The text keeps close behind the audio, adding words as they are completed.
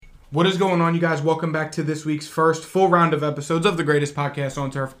What is going on, you guys? Welcome back to this week's first full round of episodes of the greatest podcast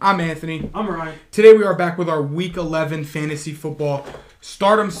on turf. I'm Anthony. I'm Ryan. Today we are back with our Week 11 Fantasy Football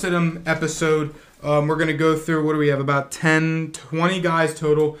Stardom Situm episode. We're going to go through, what do we have, about 10, 20 guys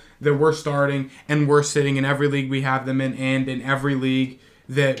total that we're starting and we're sitting in every league we have them in and in every league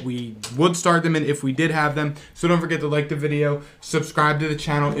that we would start them in if we did have them. So don't forget to like the video, subscribe to the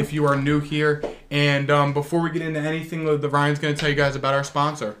channel if you are new here. And before we get into anything, Ryan's going to tell you guys about our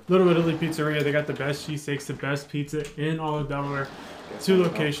sponsor. Little Italy Pizzeria. They got the best cheesesteaks, the best pizza in all of Delaware. 2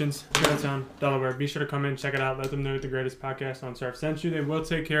 locations, downtown Delaware. Be sure to come in, check it out. Let them know that the greatest podcast on turf sent you. They will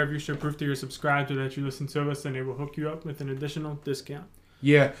take care of you. Show proof that you're subscribed or that you listen to us, and they will hook you up with an additional discount.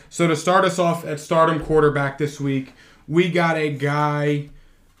 Yeah, so to start us off at Stardom quarterback this week, we got a guy,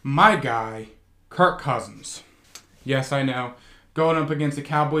 my guy, Kirk Cousins. Yes, I know. Going up against the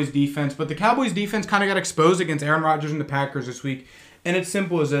Cowboys defense. But the Cowboys defense kind of got exposed against Aaron Rodgers and the Packers this week. And it's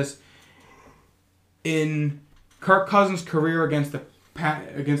simple as this. In Kirk Cousins' career against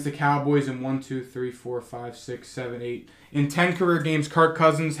the Cowboys in 1, 2, 3, 4, 5, 6, 7, 8. In 10 career games, Kirk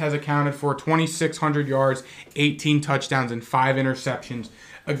Cousins has accounted for 2,600 yards, 18 touchdowns, and 5 interceptions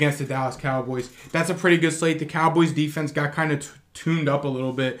against the Dallas Cowboys. That's a pretty good slate. The Cowboys defense got kind of tuned up a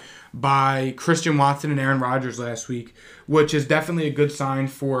little bit by Christian Watson and Aaron Rodgers last week, which is definitely a good sign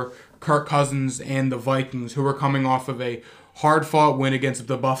for Kirk Cousins and the Vikings, who are coming off of a hard-fought win against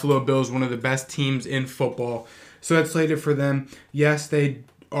the Buffalo Bills, one of the best teams in football. So that's slated for them. Yes, they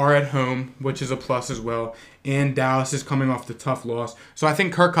are at home, which is a plus as well. And Dallas is coming off the tough loss. So I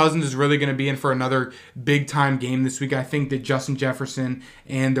think Kirk Cousins is really going to be in for another big-time game this week. I think that Justin Jefferson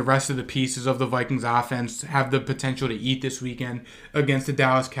and the rest of the pieces of the Vikings offense have the potential to eat this weekend against the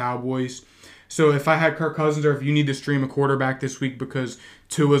Dallas Cowboys. So if I had Kirk Cousins, or if you need to stream a quarterback this week because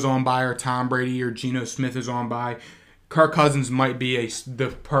Tua's on bye or Tom Brady or Geno Smith is on bye, Kirk Cousins might be the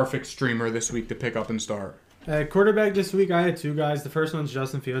perfect streamer this week to pick up and start. Quarterback this week, I had 2 guys. The first one's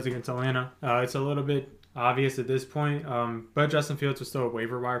Justin Fields against Atlanta. It's a little bit obvious at this point, but Justin Fields was still a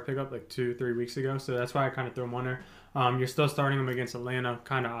waiver wire pickup like 2-3 weeks ago, so that's why I kind of threw him on there. You're still starting him against Atlanta,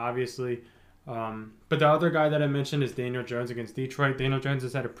 kind of obviously. But the other guy that I mentioned is Daniel Jones against Detroit. Daniel Jones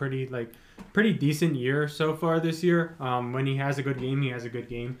has had a pretty decent year so far this year. When he has a good game, he has a good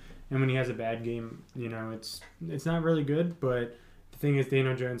game, and when he has a bad game, it's not really good. But the thing is,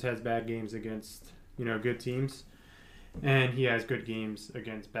 Daniel Jones has bad games against good teams, and he has good games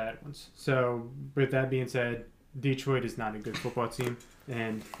against bad ones. So with that being said, Detroit is not a good football team,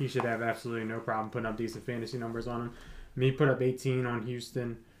 and he should have absolutely no problem putting up decent fantasy numbers on him. He put up 18 on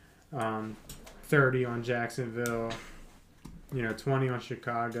Houston, 30 on Jacksonville, 20 on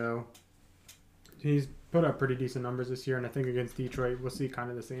Chicago. He's put up pretty decent numbers this year, and I think against Detroit we'll see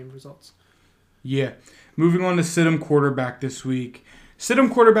kind of the same results. Yeah. Moving on to Situm quarterback this week.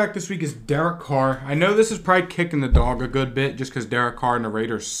 Situm quarterback this week is Derek Carr. I know this is probably kicking the dog a good bit just because Derek Carr and the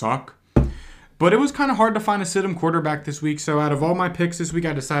Raiders suck. But it was kind of hard to find a Situm quarterback this week. So out of all my picks this week,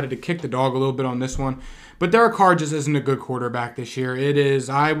 I decided to kick the dog a little bit on this one. But Derek Carr just isn't a good quarterback this year. It is.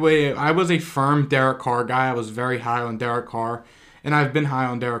 I was a firm Derek Carr guy. I was very high on Derek Carr. And I've been high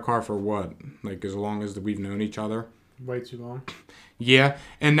on Derek Carr for what? Like as long as we've known each other? Way too long. Yeah,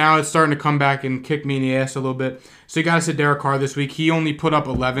 and now it's starting to come back and kick me in the ass a little bit. So you got to sit Derek Carr this week. He only put up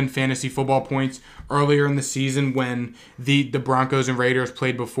 11 fantasy football points earlier in the season when the Broncos and Raiders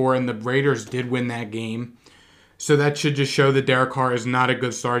played before, and the Raiders did win that game. So that should just show that Derek Carr is not a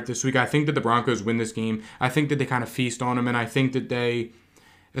good start this week. I think that the Broncos win this game. I think that they kind of feast on him, and I think that they,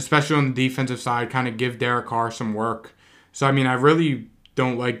 especially on the defensive side, kind of give Derek Carr some work. So, I mean, I really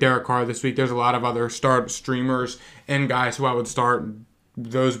don't like Derek Carr this week. There's a lot of other start streamers and guys who I would start,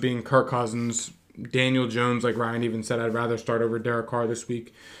 those being Kirk Cousins, Daniel Jones, like Ryan even said, I'd rather start over Derek Carr this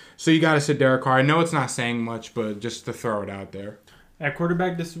week. So you got to sit Derek Carr. I know it's not saying much, but just to throw it out there. At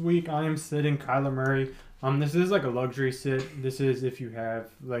quarterback this week, I am sitting Kyler Murray. This is like a luxury sit. This is if you have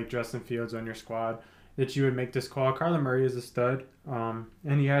like Justin Fields on your squad that you would make this call. Kyler Murray is a stud, and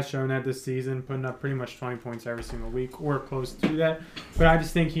he has shown that this season, putting up pretty much 20 points every single week or close to that. But I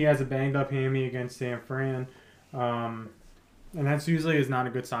just think he has a banged-up hammy against San Fran, and that's usually is not a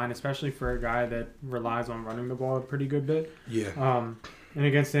good sign, especially for a guy that relies on running the ball a pretty good bit. Yeah. And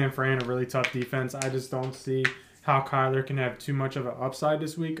against San Fran, a really tough defense, I just don't see how Kyler can have too much of an upside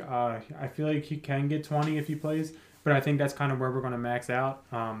this week. I feel like he can get 20 if he plays, but I think that's kind of where we're going to max out.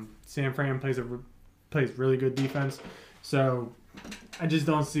 San Fran plays really good defense. So I just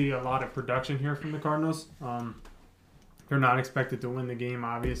don't see a lot of production here from the Cardinals. They're not expected to win the game,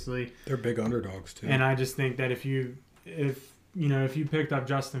 obviously. They're big underdogs too. And I just think that if you picked up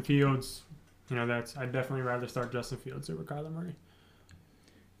Justin Fields, I'd definitely rather start Justin Fields over Kyler Murray.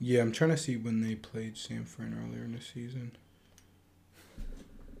 Yeah, I'm trying to see when they played San Fran earlier in the season.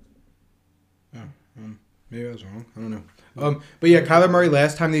 Oh, maybe I was wrong. I don't know. But yeah, Kyler Murray,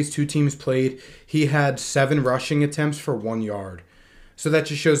 last time these two teams played, he had 7 rushing attempts for 1 yard. So that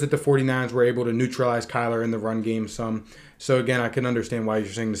just shows that the 49ers were able to neutralize Kyler in the run game some. So again, I can understand why you're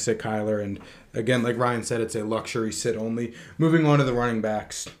saying to sit Kyler. And again, like Ryan said, it's a luxury sit only. Moving on to the running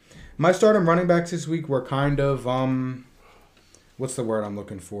backs. My starting running backs this week were kind of, what's the word I'm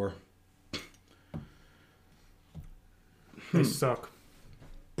looking for? They suck.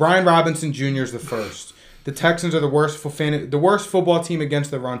 Brian Robinson Jr. is the first. The Texans are the worst football team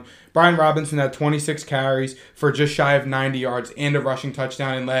against the run. Brian Robinson had 26 carries for just shy of 90 yards and a rushing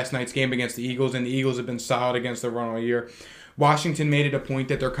touchdown in last night's game against the Eagles, and the Eagles have been solid against the run all year. Washington made it a point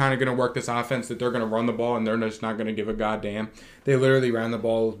that they're kind of going to work this offense, that they're going to run the ball, and they're just not going to give a goddamn. They literally ran the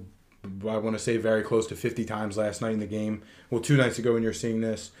ball, I want to say, very close to 50 times last night in the game. Well, 2 nights ago when you're seeing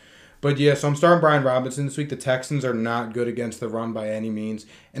this. But yeah, so I'm starting Brian Robinson this week. The Texans are not good against the run by any means.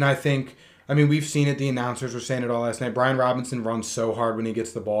 And I think, we've seen it. The announcers were saying it all last night. Brian Robinson runs so hard when he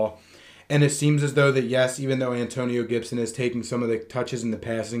gets the ball. And it seems as though that, yes, even though Antonio Gibson is taking some of the touches in the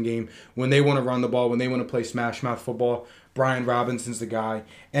passing game, when they want to run the ball, when they want to play smash mouth football, Brian Robinson's the guy.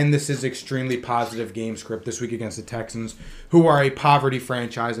 And this is extremely positive game script this week against the Texans, who are a poverty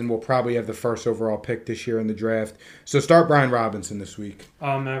franchise and will probably have the first overall pick this year in the draft. So start Brian Robinson this week.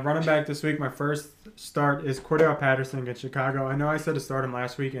 Running back this week, my first start is Cordell Patterson against Chicago. I know I said to start him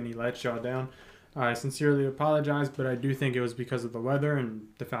last week and he let y'all down. I sincerely apologize, but I do think it was because of the weather and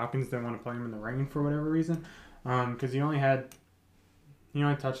the Falcons didn't want to play him in the rain for whatever reason. Because he only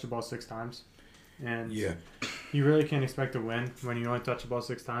touched the ball 6 times. And yeah, you really can't expect to win when you only touch the ball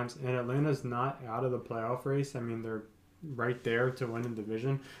 6 times. And Atlanta's not out of the playoff race. They're right there to win the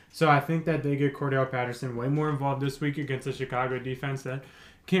division. So I think that they get Cordell Patterson way more involved this week against the Chicago defense that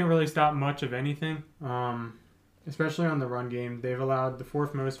can't really stop much of anything, especially on the run game. They've allowed the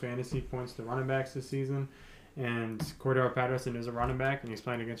 4th most fantasy points to running backs this season. And Cordell Patterson is a running back, and he's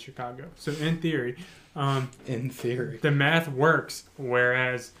playing against Chicago. So in theory, the math works,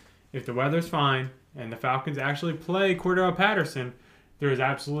 whereas if the weather's fine and the Falcons actually play Cordell Patterson, there is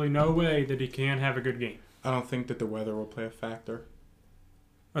absolutely no way that he can't have a good game. I don't think that the weather will play a factor.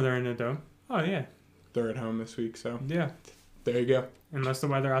 Are they in the dome? Oh, yeah. They're at home this week, so yeah. There you go. Unless the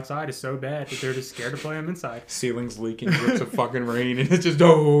weather outside is so bad that they're just scared to play them inside. Ceiling's leaking, drips of fucking rain, and it's just,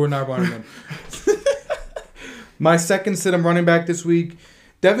 we're not running them. My second sit I'm running back this week,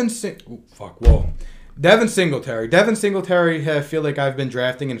 Devin Singletary. Devin Singletary, I feel like I've been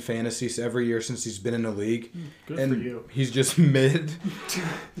drafting in fantasies every year since he's been in the league. Good and for you. He's just mid.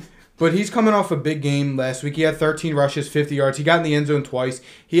 But he's coming off a big game last week. He had 13 rushes, 50 yards. He got in the end zone twice.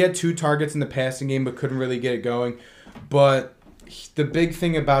 He had 2 targets in the passing game but couldn't really get it going. But the big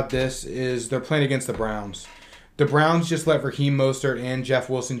thing about this is they're playing against the Browns. The Browns just let Raheem Mostert and Jeff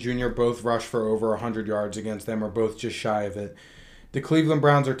Wilson Jr. both rush for over 100 yards against them, or both just shy of it. The Cleveland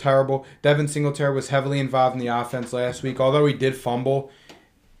Browns are terrible. Devin Singletary was heavily involved in the offense last week, although he did fumble.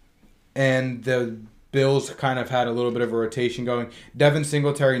 And the Bills kind of had a little bit of a rotation going. Devin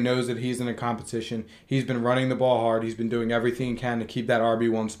Singletary knows that he's in a competition. He's been running the ball hard. He's been doing everything he can to keep that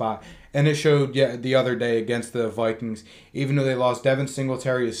RB1 spot. And it showed the other day against the Vikings. Even though they lost, Devin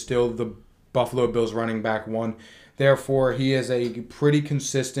Singletary is still the Buffalo Bills running back 1. Therefore, he is a pretty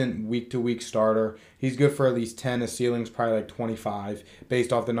consistent week-to-week starter. He's good for at least 10. His ceiling's probably like 25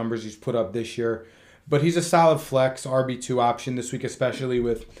 based off the numbers he's put up this year. But he's a solid flex RB2 option this week, especially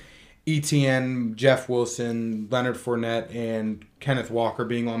with ETN, Jeff Wilson, Leonard Fournette, and Kenneth Walker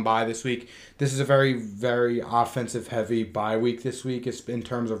being on bye this week. This is a very, very offensive-heavy bye week this week in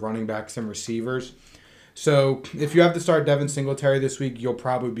terms of running backs and receivers. So if you have to start Devin Singletary this week, you'll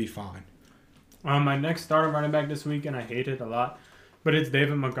probably be fine. My next starter running back this week, and I hate it a lot, but it's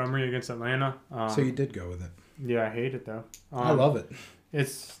David Montgomery against Atlanta. So you did go with it. Yeah, I hate it, though. I love it. It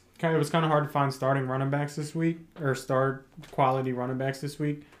was kind of hard to find starting running backs this week, or start quality running backs this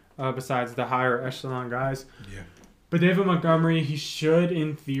week, besides the higher echelon guys. Yeah. But David Montgomery, he should,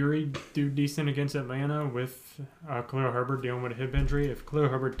 in theory, do decent against Atlanta with Khalil Herbert dealing with a hip injury. If Khalil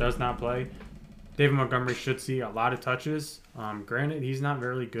Herbert does not play, David Montgomery should see a lot of touches. Granted, he's not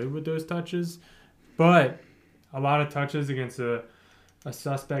very good with those touches, but a lot of touches against a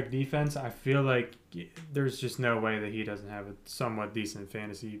suspect defense, I feel like there's just no way that he doesn't have a somewhat decent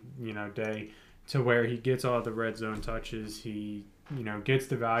fantasy, day to where he gets all the red zone touches. He, gets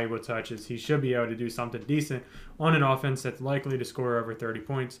the valuable touches. He should be able to do something decent on an offense that's likely to score over 30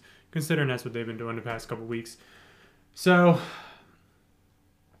 points, considering that's what they've been doing the past couple weeks. So,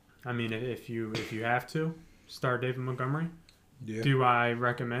 if you have to start David Montgomery, Yeah. Do I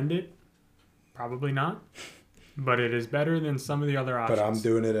recommend it? Probably not. But it is better than some of the other options. But I'm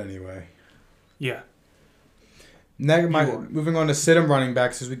doing it anyway. Yeah. Moving on to sit-em running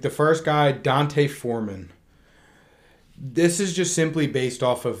backs this week. The first guy, Dante Foreman. This is just simply based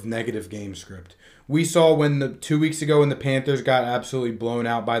off of negative game script. We saw 2 weeks ago when the Panthers got absolutely blown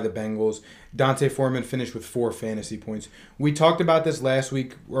out by the Bengals, Dante Foreman finished with 4 fantasy points. We talked about this last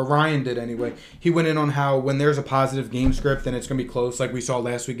week, or Ryan did anyway. He went in on how when there's a positive game script and it's going to be close, like we saw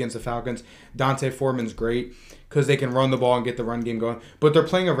last week against the Falcons, Dante Foreman's great because they can run the ball and get the run game going. But they're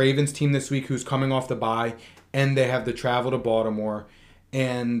playing a Ravens team this week who's coming off the bye, and they have to travel to Baltimore,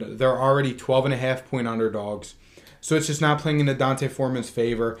 and they're already 12.5-point underdogs. So it's just not playing into Dante Foreman's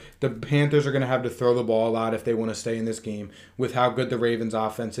favor. The Panthers are going to have to throw the ball a lot if they want to stay in this game with how good the Ravens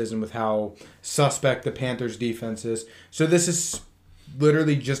offense is and with how suspect the Panthers defense is. So this is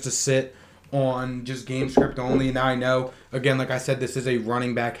literally just a sit on just game script only. Now I know, again, like I said, this is a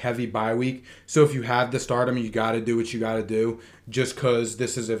running back heavy bye week. So if you have to start him, you got to do what you got to do just because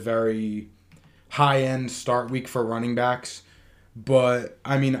this is a very high-end start week for running backs. But,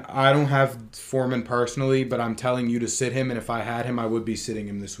 I mean, I don't have Foreman personally, but I'm telling you to sit him, and if I had him, I would be sitting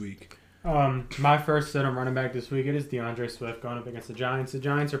him this week. My first sit on running back this week, it is DeAndre Swift going up against the Giants. The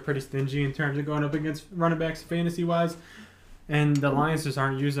Giants are pretty stingy in terms of going up against running backs fantasy-wise, and the Lions just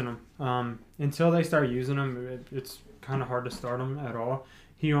aren't using them. Until they start using them, it's kind of hard to start him at all.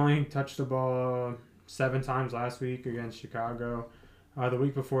 He only touched the ball 7 times last week against Chicago. The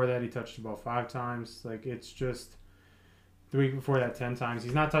week before that, he touched the ball 5 times. Like, it's just... The week before that, 10 times.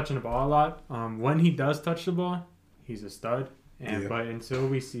 He's not touching the ball a lot. When he does touch the ball, he's a stud. But until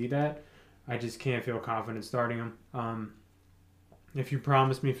we see that, I just can't feel confident starting him. If you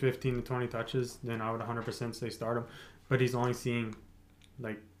promise me 15 to 20 touches, then I would 100% say start him. But he's only seeing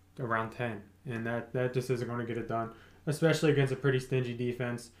like around 10, and that just isn't going to get it done, especially against a pretty stingy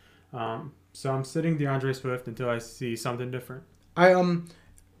defense. So I'm sitting DeAndre Swift until I see something different. I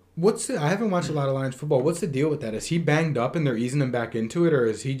haven't watched a lot of Lions football. What's the deal with that? Is he banged up and they're easing him back into it, or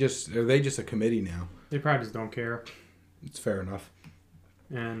are they just a committee now? They probably just don't care. It's fair enough.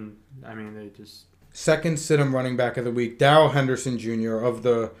 And I mean, they just... Second sit-em running back of the week, Darrell Henderson Jr. of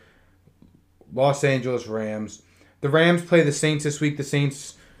the Los Angeles Rams. The Rams play the Saints this week. The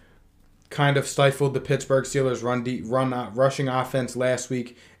Saints kind of stifled the Pittsburgh Steelers rushing offense last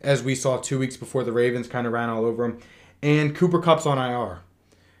week, as we saw 2 weeks before the Ravens kind of ran all over them. And Cooper Kupp's on IR.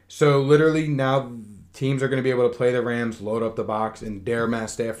 So literally now teams are going to be able to play the Rams, load up the box, and dare Matt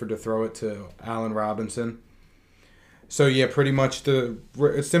Stafford to throw it to Allen Robinson. So yeah, pretty much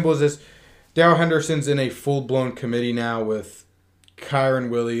as simple as this. Darrell Henderson's in a full-blown committee now with Kyron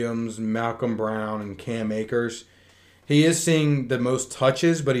Williams, Malcolm Brown, and Cam Akers. He is seeing the most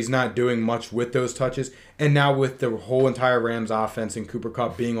touches, but he's not doing much with those touches. And now with the whole entire Rams offense and Cooper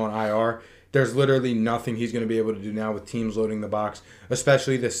Kupp being on IR, there's literally nothing he's going to be able to do now with teams loading the box,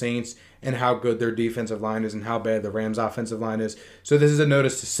 especially the Saints and how good their defensive line is and how bad the Rams' offensive line is. So this is a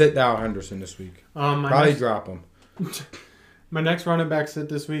notice to sit Darrell Henderson this week. Probably drop him. My next running back sit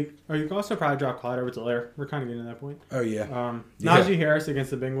this week, or you can also probably drop Clyde Edwards-Helaire. We're kind of getting to that point. Oh, yeah. Najee Harris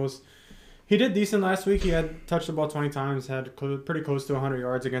against the Bengals. He did decent last week. He had touched the ball 20 times, had pretty close to 100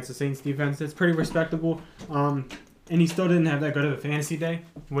 yards against the Saints defense. It's pretty respectable. And he still didn't have that good of a fantasy day,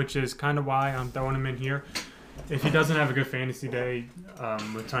 which is kind of why I'm throwing him in here. If he doesn't have a good fantasy day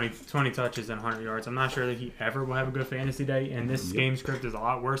with 20 touches and 100 yards, I'm not sure that he ever will have a good fantasy day. And this game script is a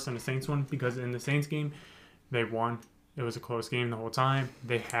lot worse than the Saints one because in the Saints game, they won. It was a close game the whole time.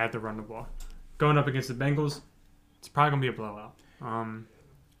 They had to run the ball. Going up against the Bengals, it's probably going to be a blowout.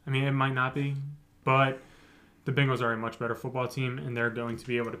 I mean, it might not be, but the Bengals are a much better football team, and they're going to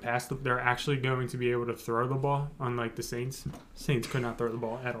be able to pass. They're actually going to be able to throw the ball, unlike the Saints. Saints could not throw the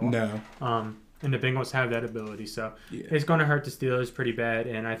ball at all. No. And the Bengals have that ability, so It's going to hurt the Steelers pretty bad.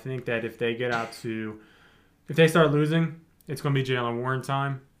 And I think that if they start losing, it's going to be Jaylen Warren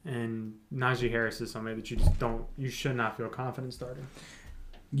time. And Najee Harris is somebody that you should not feel confident starting.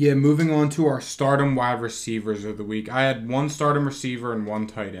 Yeah, moving on to our stardom wide receivers of the week. I had one stardom receiver and one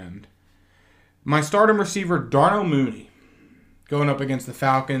tight end. My stardom receiver, Darnell Mooney, going up against the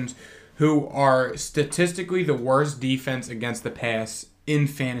Falcons, who are statistically the worst defense against the pass in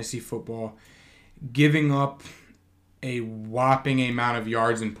fantasy football, giving up a whopping amount of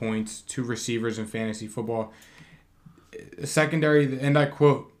yards and points to receivers in fantasy football. Secondary, and I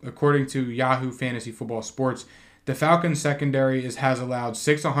quote, according to Yahoo Fantasy Football Sports, the Falcons secondary has allowed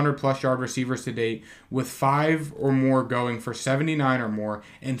 6 100-plus yard receivers to date, with 5 or more going for 79 or more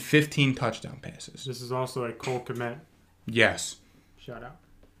and 15 touchdown passes. This is also a Cole Kmet. Yes. Shout out.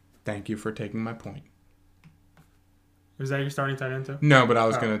 Thank you for taking my point. Was that your starting tight end too? No, but I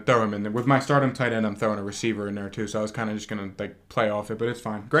was going to throw him in there. With my starting tight end, I'm throwing a receiver in there too, so I was kind of just going to play off it, but it's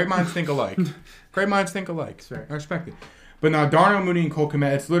fine. Great minds think alike. Great minds think alike. Fair. I respect it. But now, Darnell Mooney and Cole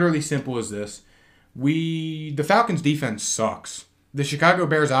Kmet, it's literally simple as this. The Falcons' defense sucks. The Chicago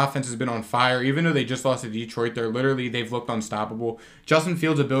Bears' offense has been on fire. Even though they just lost to Detroit, they've looked unstoppable. Justin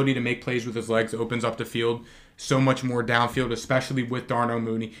Fields' ability to make plays with his legs opens up the field so much more downfield, especially with Darnell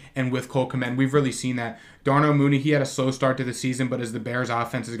Mooney and with Cole Kmet. We've really seen that. Darnell Mooney, he had a slow start to the season, but as the Bears'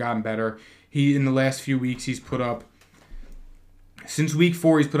 offense has gotten better, in the last few weeks, he's put up, since week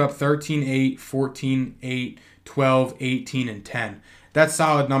 4, he's put up 13-8, 14-8, 12, 18, and 10. That's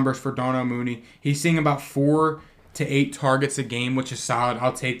solid numbers for Darnell Mooney. He's seeing about 4 to 8 targets a game, which is solid.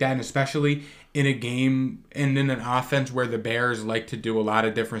 I'll take that, and especially in a game and in an offense where the Bears like to do a lot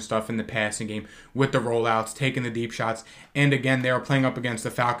of different stuff in the passing game with the rollouts, taking the deep shots. And again, they are playing up against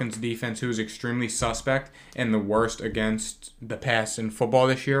the Falcons defense, who is extremely suspect and the worst against the pass in football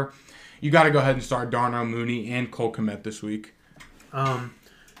this year. You got to go ahead and start Darnell Mooney and Cole Kmet this week.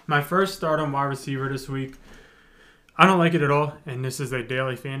 My first start on wide receiver this week, I don't like it at all, and this is a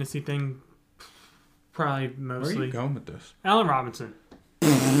daily fantasy thing. Probably mostly. Where are you going with this? Allen Robinson.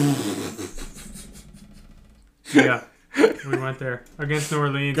 Yeah, we went there against New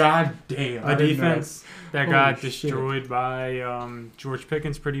Orleans. God damn. A defense that got Holy destroyed by George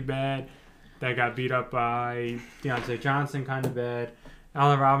Pickens pretty bad. That got beat up by Deontay Johnson kind of bad.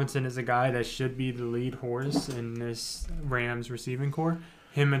 Allen Robinson is a guy that should be the lead horse in this Rams receiving core.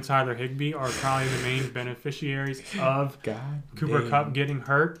 Him and Tyler Higbee are probably the main beneficiaries of Cooper Kupp getting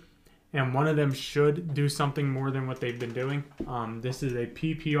hurt. And one of them should do something more than what they've been doing. This is a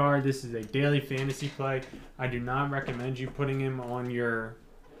PPR. This is a daily fantasy play. I do not recommend you putting him on your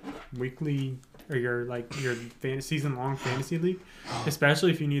weekly or your season-long fantasy league,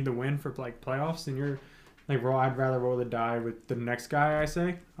 especially if you need the win for playoffs. And you're I'd rather roll the die with the next guy. I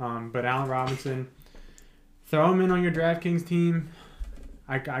say, but Allen Robinson, throw him in on your DraftKings team.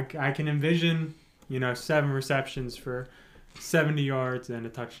 I can envision 7 receptions for 70 yards and a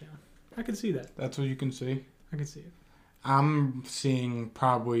touchdown. I can see that. That's what you can see? I can see it. I'm seeing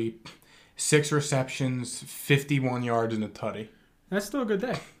probably 6 receptions, 51 yards, and a tutty. That's still a good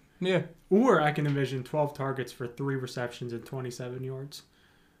day. Yeah. Or I can envision 12 targets for 3 receptions and 27 yards.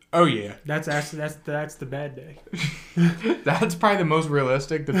 Oh, yeah. That's the bad day. That's probably the most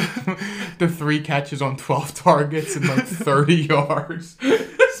realistic. The 3 catches on 12 targets and 30 yards.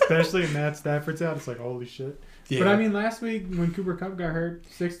 Especially in Matt Stafford's out. It's like, holy shit. Yeah. But last week when Cooper Kupp got hurt,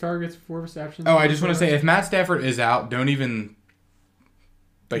 6 targets, 4 receptions. Oh, I just want to say, if Matt Stafford is out, don't even.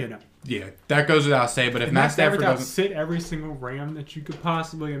 Yeah, that goes without saying. But if Matt Stafford doesn't sit every single Ram that you could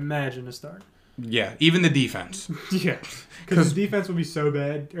possibly imagine to start. Yeah, even the defense. Yeah, because the defense will be so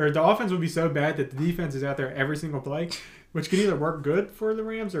bad, or the offense will be so bad that the defense is out there every single play, which can either work good for the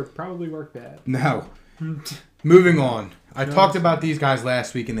Rams or probably work bad. No. Moving on. I talked about these guys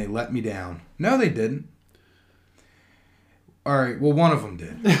last week and they let me down. No, they didn't. All right, well, one of them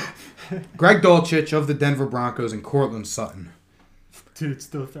did. Greg Dulcich of the Denver Broncos and Courtland Sutton. Dude,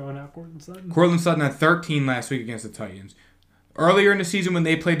 still throwing out Courtland Sutton. Courtland Sutton had 13 last week against the Titans. Earlier in the season when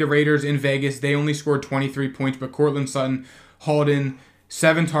they played the Raiders in Vegas, they only scored 23 points, but Courtland Sutton hauled in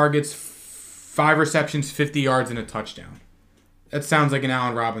 7 targets, 5 receptions, 50 yards, and a touchdown. That sounds like an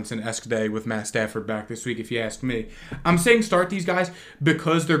Allen Robinson-esque day with Matt Stafford back this week, if you ask me. I'm saying start these guys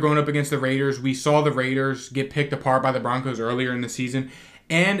because they're going up against the Raiders. We saw the Raiders get picked apart by the Broncos earlier in the season.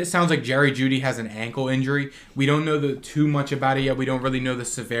 And it sounds like Jerry Jeudy has an ankle injury. We don't know too much about it yet. We don't really know the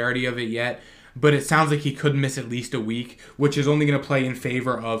severity of it yet. But it sounds like he could miss at least a week, which is only going to play in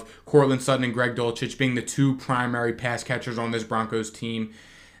favor of Courtland Sutton and Greg Dulcich being the 2 primary pass catchers on this Broncos team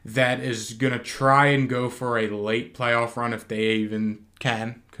that is going to try and go for a late playoff run if they even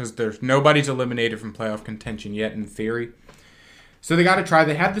can, because nobody's eliminated from playoff contention yet in theory. So they got to try.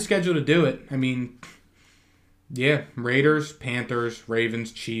 They have the schedule to do it. Yeah, Raiders, Panthers,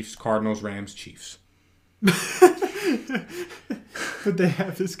 Ravens, Chiefs, Cardinals, Rams, Chiefs. But they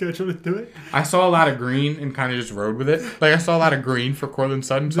have the schedule to do it. I saw a lot of green and kind of just rode with it. I saw a lot of green for Courtland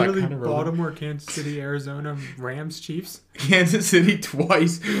Sutton. So literally Baltimore, Kansas City, Arizona, Rams, Chiefs. Kansas City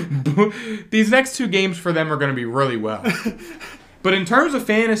twice. These next 2 games for them are going to be really well. But in terms of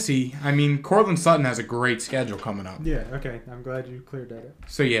fantasy, Courtland Sutton has a great schedule coming up. Yeah, okay. I'm glad you cleared that up.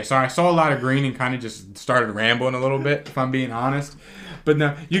 So I saw a lot of green and kind of just started rambling a little bit, if I'm being honest. But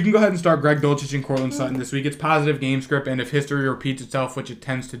no, you can go ahead and start Greg Dulcich and Courtland Sutton this week. It's positive game script, and if history repeats itself, which it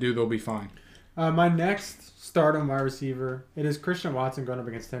tends to do, they'll be fine. My next start on wide receiver, it is Christian Watson going up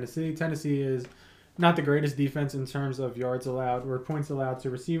against Tennessee. Tennessee is not the greatest defense in terms of yards allowed or points allowed to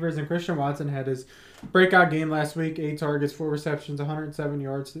receivers. And Christian Watson had his breakout game last week, 8 targets, 4 receptions, 107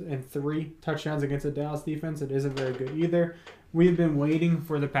 yards, and 3 touchdowns against the Dallas defense. It isn't very good either. We've been waiting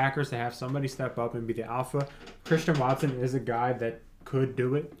for the Packers to have somebody step up and be the alpha. Christian Watson is a guy that could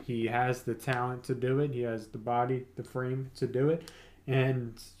do it. He has the talent to do it. He has the body, the frame to do it.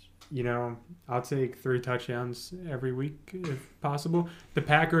 And I'll take 3 touchdowns every week if possible. The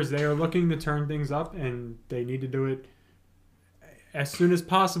Packers, they are looking to turn things up, and they need to do it as soon as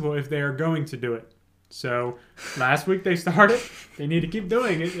possible if they are going to do it. So last week they started. They need to keep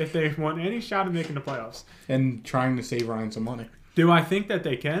doing it if they want any shot at making the playoffs. And trying to save Ryan some money. Do I think that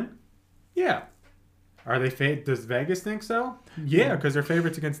they can? Yeah. Are they? Does Vegas think so? Yeah, because they're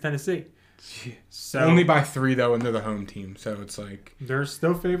favorites against Tennessee. So only by 3 though, and they're the home team, so it's like they're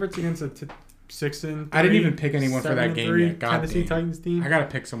still favorites against a 6-3. I didn't even pick anyone for that game yet. Tennessee Titans team. I gotta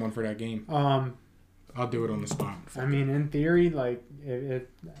pick someone for that game. I'll do it on the spot. I mean, in theory, like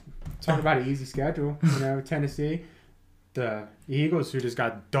talk about an easy schedule. Tennessee, the Eagles, who just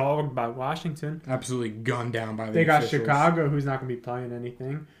got dogged by Washington, absolutely gunned down by the They got officials. Chicago, who's not gonna be playing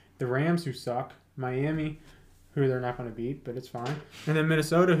anything. The Rams, who suck. Miami, who they're not going to beat, but it's fine. And then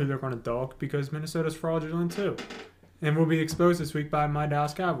Minnesota, who they're going to dog because Minnesota's fraudulent too. And will be exposed this week by my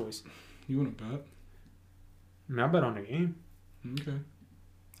Dallas Cowboys. You want to bet? I bet on the game. Okay.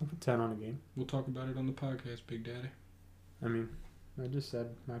 I'll put 10 on the game. We'll talk about it on the podcast, Big Daddy. I mean, I just said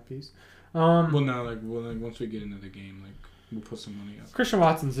my piece. Once we get into the game, we'll put some money up. Christian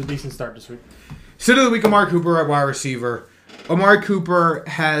Watson's a decent start this week. Sit of the week, Amari Cooper at wide receiver. Amari Cooper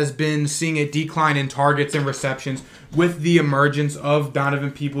has been seeing a decline in targets and receptions with the emergence of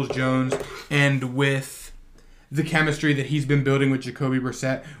Donovan Peoples-Jones and with the chemistry that he's been building with Jacoby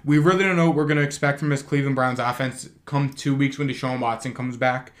Brissett. We really don't know what we're going to expect from his Cleveland Browns offense come 2 weeks when Deshaun Watson comes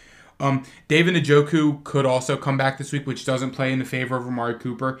back. David Njoku could also come back this week, which doesn't play in the favor of Amari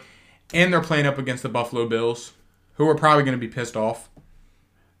Cooper. And they're playing up against the Buffalo Bills, who are probably going to be pissed off.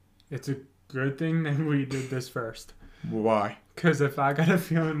 It's a good thing that we did this first. Why? Because if I got a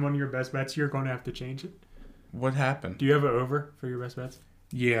feeling one of your best bets, you're going to have to change it. What happened? Do you have an over for your best bets?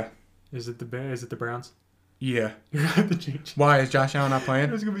 Yeah. Is it the Browns? Yeah. You're going to have to change. Why? Is Josh Allen not playing?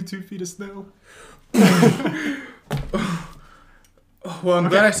 There's going to be 2 feet of snow. Well, I'm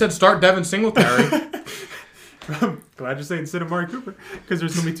glad I said start Devin Singletary. I'm glad you're saying sit Amari Cooper because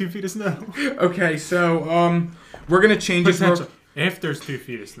there's going to be 2 feet of snow. Okay, so we're going to change it. If there's 2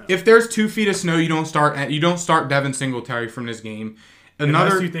 feet of snow. If there's 2 feet of snow, you don't start Devin Singletary from this game.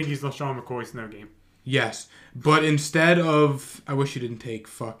 Unless you think he's LaShawn McCoy's snow game. Yes, but instead of, I wish you didn't take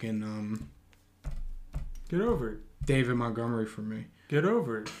fucking Get over it. David Montgomery from me. Get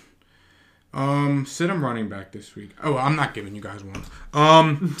over it. Sit him running back this week. Oh, I'm not giving you guys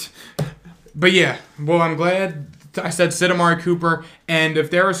one. But yeah, well, I'm glad I said sit Amari Cooper. And if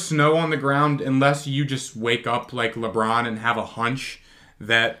there is snow on the ground, unless you just wake up like LeBron and have a hunch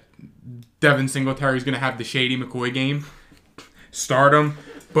that Devin Singletary is going to have the Shady McCoy game, start him.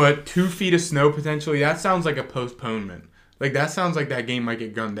 But 2 feet of snow potentially, that sounds like a postponement. Like, that sounds like that game might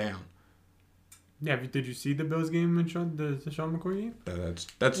get gunned down. Yeah, did you see the Bills game and the Sean McCoy game? That's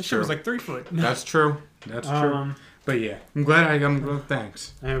that true. Shit was like 3 foot. That's true. That's true. But yeah, I'm glad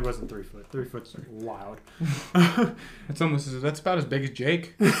thanks. And it wasn't 3 foot. 3 foot's wild. That's about as big as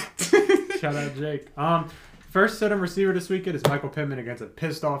Jake. Shout out Jake. First set of receiver this weekend is Michael Pittman against a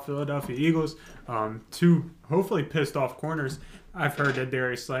pissed off Philadelphia Eagles. 2 hopefully pissed off corners. I've heard that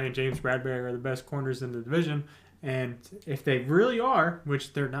Darius Slay and James Bradbury are the best corners in the division. And if they really are,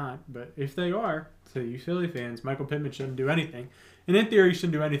 which they're not, but if they are, to you Philly fans, Michael Pittman shouldn't do anything. And in theory, he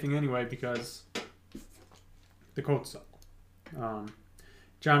shouldn't do anything anyway because the Colts suck.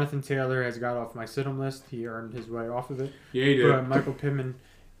 Jonathan Taylor has got off my sit-em list. He earned his way off of it. Yeah, he did. But Michael Pittman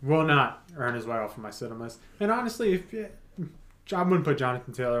will not earn his way off of my sit-em list. And honestly, I wouldn't put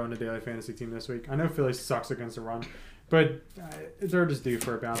Jonathan Taylor on the daily fantasy team this week. I know Philly sucks against the run. But they're just due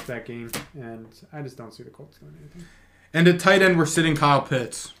for a bounce back game, and I just don't see the Colts doing anything. And at tight end, we're sitting Kyle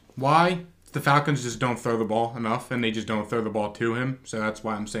Pitts. Why? The Falcons just don't throw the ball enough, and they just don't throw the ball to him. So that's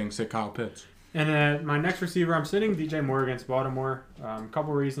why I'm saying sit Kyle Pitts. And my next receiver, I'm sitting DJ Moore against Baltimore. A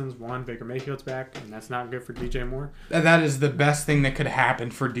couple reasons. One, Baker Mayfield's back, and that's not good for DJ Moore. That is the best thing that could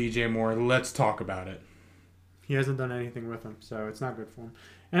happen for DJ Moore. Let's talk about it. He hasn't done anything with him, so it's not good for him.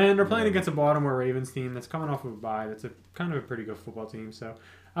 And they're playing against a Baltimore Ravens team that's coming off of a bye. That's a kind of a pretty good football team. So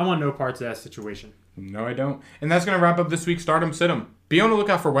I want no parts of that situation. No, I don't. And that's going to wrap up this week's Stardom Sit-em. Be on the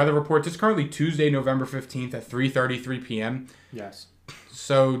lookout for weather reports. It's currently Tuesday, November 15th at 3:33 p.m. Yes.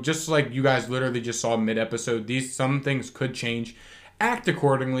 So just like you guys literally just saw mid-episode, some things could change act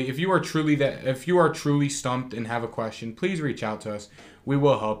accordingly. If you are truly stumped and have a question, please reach out to us. We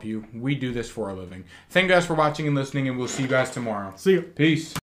will help you. We do this for a living. Thank you guys for watching and listening, and we'll see you guys tomorrow. See you.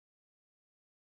 Peace.